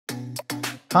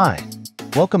Hi,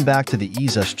 welcome back to the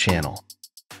EaseUS channel.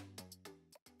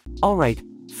 Alright,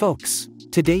 folks,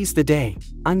 today's the day.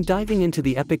 I'm diving into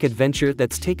the epic adventure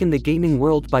that's taken the gaming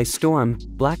world by storm,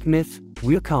 Black Myth,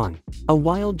 Wukong. A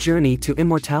wild journey to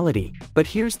immortality. But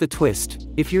here's the twist: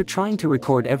 if you're trying to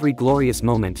record every glorious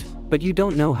moment, but you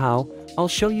don't know how, I'll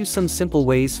show you some simple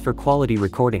ways for quality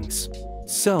recordings.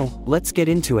 So, let's get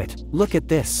into it. Look at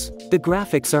this. The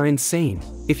graphics are insane.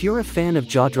 If you're a fan of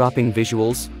jaw-dropping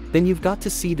visuals, then you've got to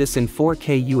see this in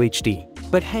 4K UHD.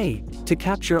 But hey, to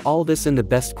capture all this in the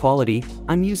best quality,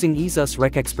 I'm using EaseUS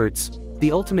RecExperts,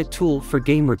 the ultimate tool for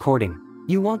game recording.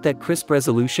 You want that crisp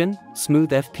resolution, smooth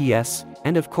FPS,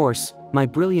 and of course, my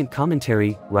brilliant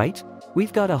commentary, right?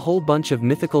 We've got a whole bunch of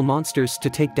mythical monsters to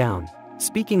take down.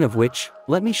 Speaking of which,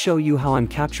 let me show you how I'm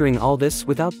capturing all this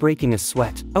without breaking a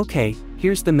sweat. Okay,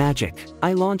 here's the magic.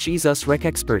 I launch EaseUS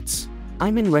RecExperts.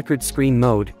 I'm in record screen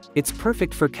mode. It's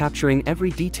perfect for capturing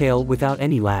every detail without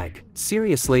any lag.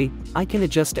 Seriously, I can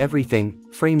adjust everything: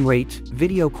 frame rate,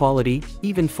 video quality,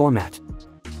 even format.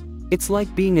 It's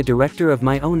like being a director of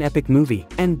my own epic movie.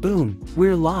 And boom,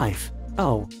 we're live.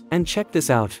 Oh, and check this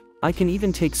out. I can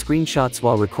even take screenshots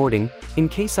while recording, in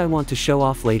case I want to show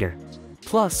off later.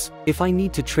 Plus, if I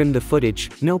need to trim the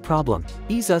footage, no problem.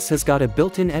 EaseUS has got a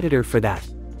built-in editor for that.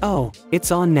 Oh,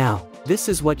 it's on now. This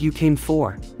is what you came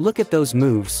for. Look at those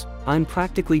moves. I'm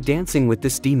practically dancing with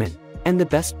this demon. And the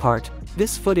best part,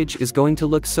 this footage is going to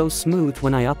look so smooth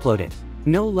when I upload it.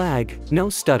 No lag,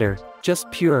 no stutter, just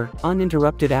pure,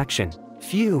 uninterrupted action.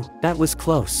 Phew, that was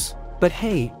close. But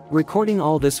hey, recording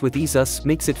all this with EaseUS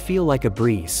makes it feel like a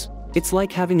breeze. It's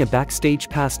like having a backstage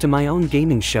pass to my own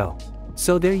gaming show.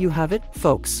 So there you have it,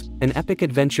 folks, an epic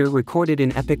adventure recorded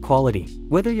in epic quality.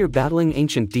 Whether you're battling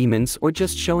ancient demons or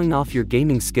just showing off your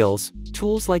gaming skills,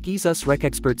 tools like EaseUS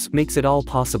RecExperts makes it all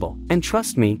possible. And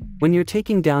trust me, when you're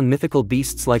taking down mythical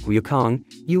beasts like Wukong,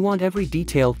 you want every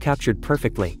detail captured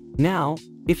perfectly. Now,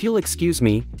 if you'll excuse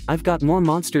me, I've got more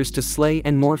monsters to slay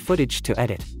and more footage to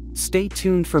edit. Stay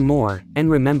tuned for more,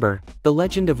 and remember, the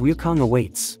legend of Wukong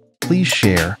awaits. Please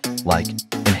share, like,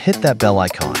 and hit that bell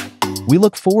icon. We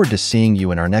look forward to seeing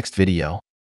you in our next video.